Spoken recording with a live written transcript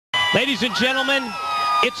Ladies and gentlemen,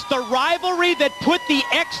 it's the rivalry that put the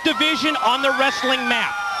X Division on the wrestling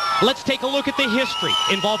map. Let's take a look at the history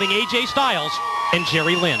involving AJ Styles and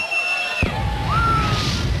Jerry Lynn.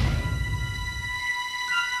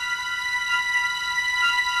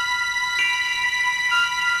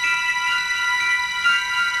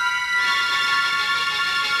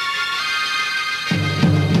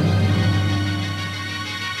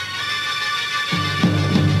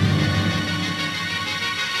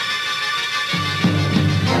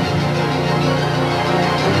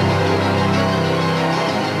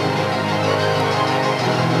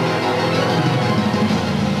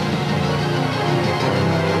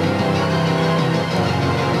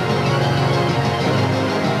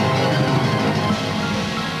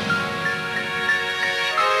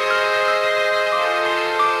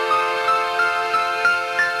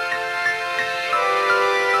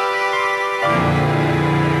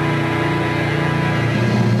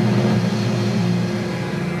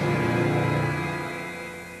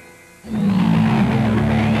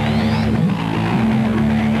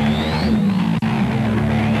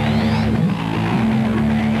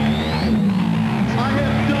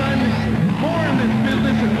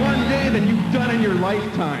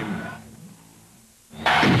 Lifetime.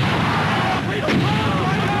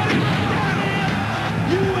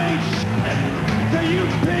 You ain't shit till you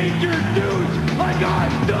paid your dues like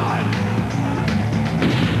I've done.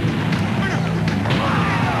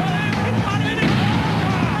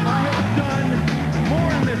 I have done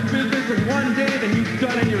more in this business in one day than you've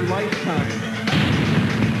done in your lifetime.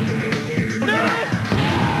 He's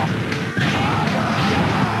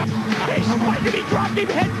spiking, he dropped him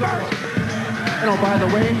head first. And oh, by the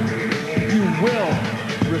way, you will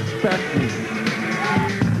respect me.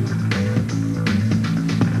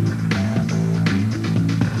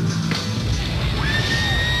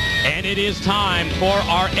 And it is time for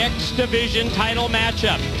our X Division title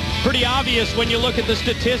matchup. Pretty obvious when you look at the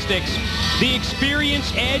statistics. The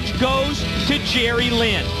experience edge goes to Jerry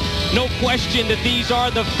Lynn. No question that these are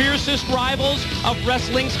the fiercest rivals of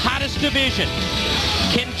wrestling's hottest division.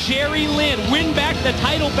 Can Jerry Lynn win back the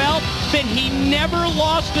title belt that he never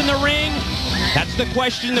lost in the ring? That's the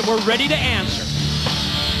question that we're ready to answer.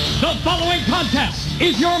 The following contest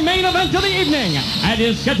is your main event of the evening and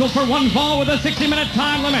is scheduled for one fall with a 60-minute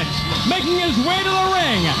time limit. Making his way to the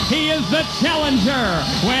ring, he is the challenger,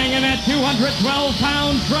 weighing in at 212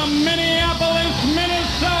 pounds from Minneapolis,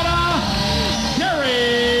 Minnesota,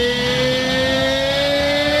 Jerry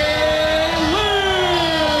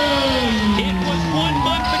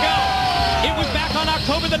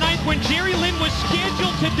October the 9th when Jerry Lynn was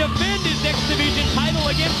scheduled to defend his X Division title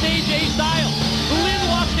against AJ Styles. Lynn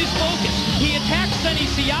lost his focus. He attacked Sonny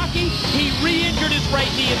Siaki. He re-injured his right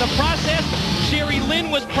knee in the process. Jerry Lynn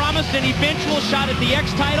was promised an eventual shot at the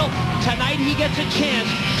X title. Tonight he gets a chance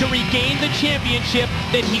to regain the championship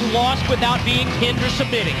that he lost without being pinned or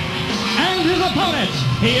submitting. And his opponent,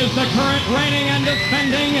 he is the current reigning and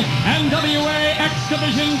defending NWA X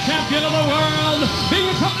Division champion of the world,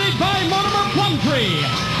 being accompanied by Mortimer Plumtree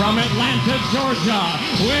from Atlanta, Georgia,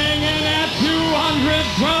 weighing in at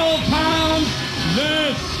 212 pounds.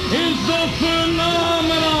 This is the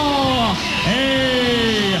phenomenal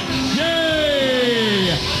AJ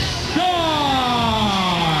Styles.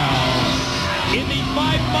 In the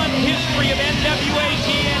 5-month history of NWA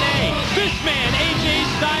TNA, this man, AJ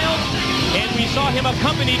Styles, and we saw him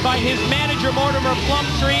accompanied by his manager, Mortimer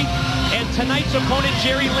Plumtree, and tonight's opponent,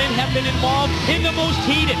 Jerry Lynn, have been involved in the most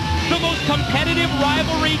heated, the most competitive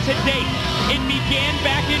rivalry to date. It began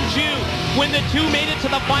back in June when the two made it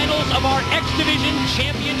to the finals of our X Division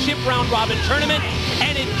Championship Round Robin Tournament,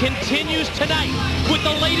 and it continues tonight with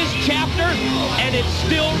the latest chapter, and it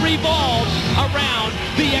still revolves around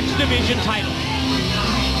the X Division title.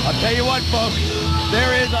 I'll tell you what, folks,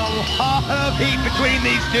 there is a lot of heat between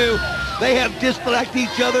these two. They have disliked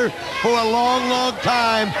each other for a long, long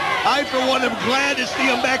time. I, for one, am glad to see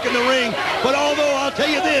them back in the ring. But although I'll tell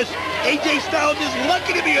you this, AJ Styles is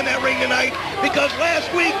lucky to be in that ring tonight because last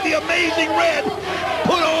week, the Amazing Red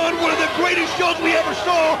put on one of the greatest shows we ever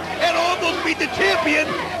saw and almost beat the champion.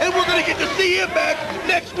 And we're going to get to see him back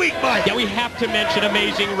next week, Mike. Yeah, we have to mention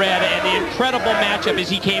Amazing Red and the incredible matchup as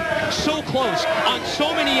he came so close on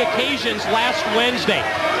so many occasions last Wednesday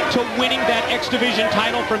to winning that X Division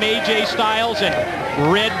title from AJ Styles, and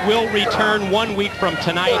Red will return 1 week from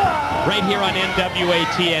tonight. right here on NWA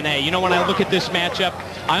TNA. You know, when I look at this matchup,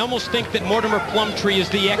 I almost think that Mortimer Plumtree is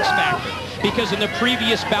the X factor, because in the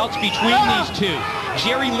previous bouts between these two,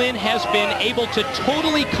 Jerry Lynn has been able to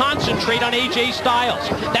totally concentrate on AJ Styles.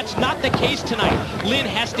 That's not the case tonight. Lynn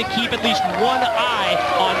has to keep at least one eye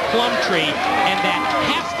on Plumtree, and that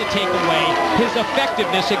has to take away his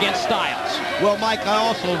effectiveness against Styles. Well, Mike, I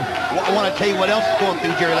also want to tell you what else is going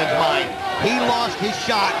through Jerry Lynn's mind. He lost his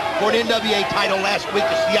shot for an NWA title last week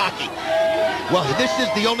to Siaki. Well, this is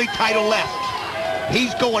the only title left.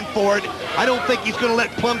 He's going for it. I don't think he's going to let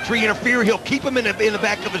Plumtree interfere. He'll keep him in the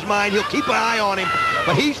back of his mind. He'll keep an eye on him.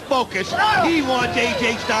 But he's focused. He wants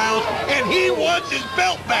AJ Styles, and he wants his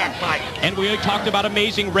belt back, Mike. And we talked about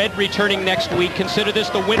Amazing Red returning next week. Consider this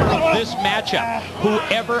the winner of this matchup.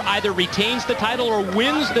 Whoever either retains the title or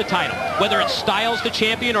wins the title, whether it's Styles the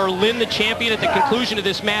champion or Lynn the champion at the conclusion of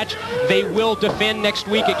this match, they will defend next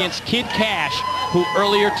week against Kid Cash, who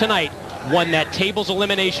earlier tonight won that tables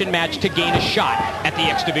elimination match to gain a shot at the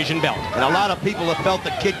X Division belt. And a lot of people have felt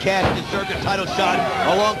that Kid Cash deserved a title shot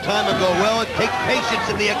a long time ago. Well, it takes patience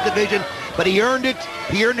in the X Division, but he earned it.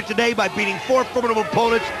 He earned it today by beating 4 formidable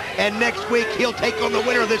opponents, and next week he'll take on the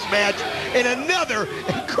winner of this match in another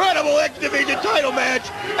incredible X Division title match.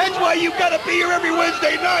 That's why you've got to be here every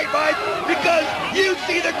Wednesday night, Mike, because you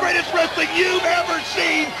see the greatest wrestling you've ever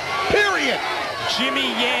seen, period. Jimmy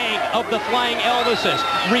Yang of the Flying Elvises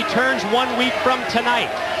returns 1 week from tonight,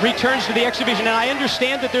 returns to the X Division, and I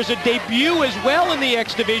understand that there's a debut as well in the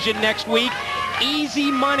X Division next week.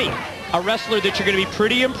 Easy Money, a wrestler that you're going to be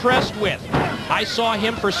pretty impressed with. I saw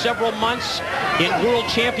him for several months in World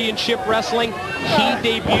Championship Wrestling. He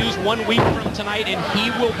debuts 1 week from tonight, and he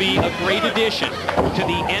will be a great addition to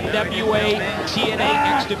the NWA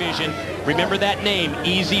TNA X Division. Remember that name,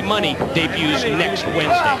 Easy Money, debuts next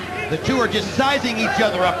Wednesday. The two are just sizing each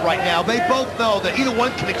other up right now. They both know that either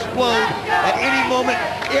one can explode at any moment.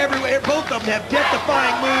 Everywhere, both of them have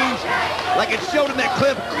death-defying moves, like it showed in that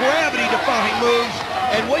clip, gravity-defying moves.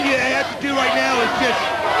 And what you have to do right now is just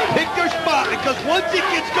pick your spot, because once it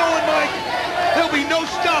gets going, Mike, there'll be no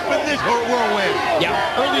stopping this whirlwind. Yeah,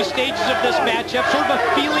 early stages of this matchup, sort of a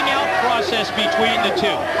feeling out process between the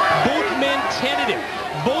two. Both men tentative.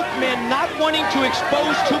 Both men not wanting to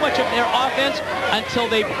expose too much of their offense until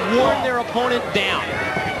they've worn their opponent down.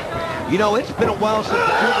 You know, it's been a while since the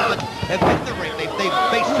two of them have been in the ring. They've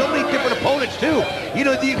faced so many different opponents, too. You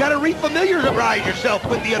know, you got to refamiliarize yourself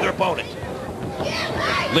with the other opponent.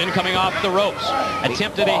 Lynn coming off the ropes,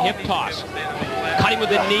 attempted a hip toss. Cut him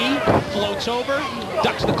with a knee, floats over,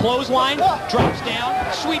 ducks the clothesline, drops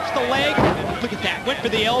down, sweeps the leg. Look at that, went for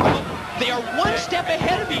the elbow. They are one step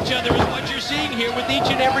ahead of each other is what you're seeing here with each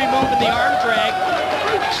and every move in the arm drag.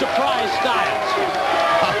 Surprise Styles.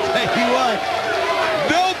 I'll tell you what,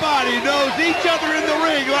 nobody knows each other in the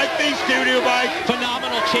ring like these two do, Mike.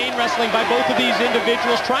 Phenomenal chain wrestling by both of these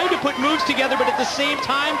individuals, trying to put moves together, but at the same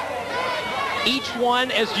time, each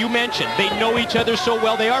one, as you mentioned, they know each other so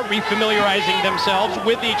well. They are refamiliarizing themselves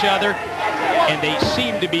with each other, and they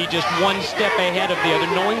seem to be just one step ahead of the other,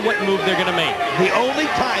 knowing what move they're going to make. The only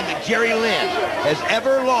time that Jerry Lynn has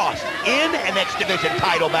ever lost in an X Division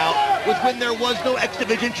title bout was when there was no X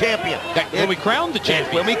Division champion. When we crowned the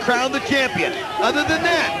champion. When we crowned the champion. Other than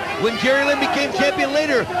that, when Jerry Lynn became champion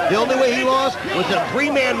later, the only way he lost was in a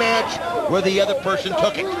 3-man match where the other person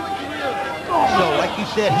took it. So, like you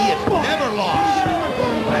said, he has never lost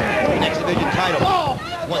an X Division title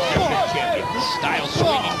once he's been champion. Styles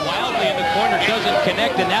swinging wildly in the corner, doesn't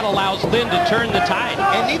connect, and that allows Lynn to turn the tide.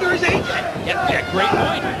 And neither is AJ. Yeah, great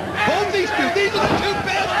point. Both these two, these are the two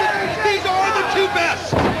best. These are the two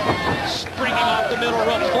best. Springing off the middle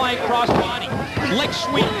rope, flying cross body. Leg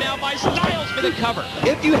sweep now by Styles for the cover.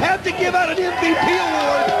 If you have to give out an MVP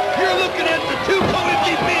award, you're looking at the two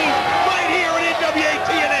co-MVPs right here at NWA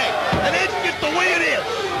TNA. And that's just the way it is.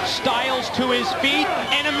 Styles to his feet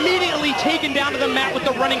and immediately taken down to the mat with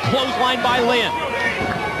the running clothesline by Lynn.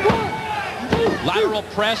 Lateral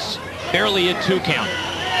press, barely a 2 count.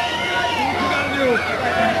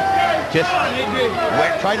 Just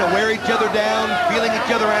trying to wear each other down, feeling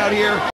each other out here.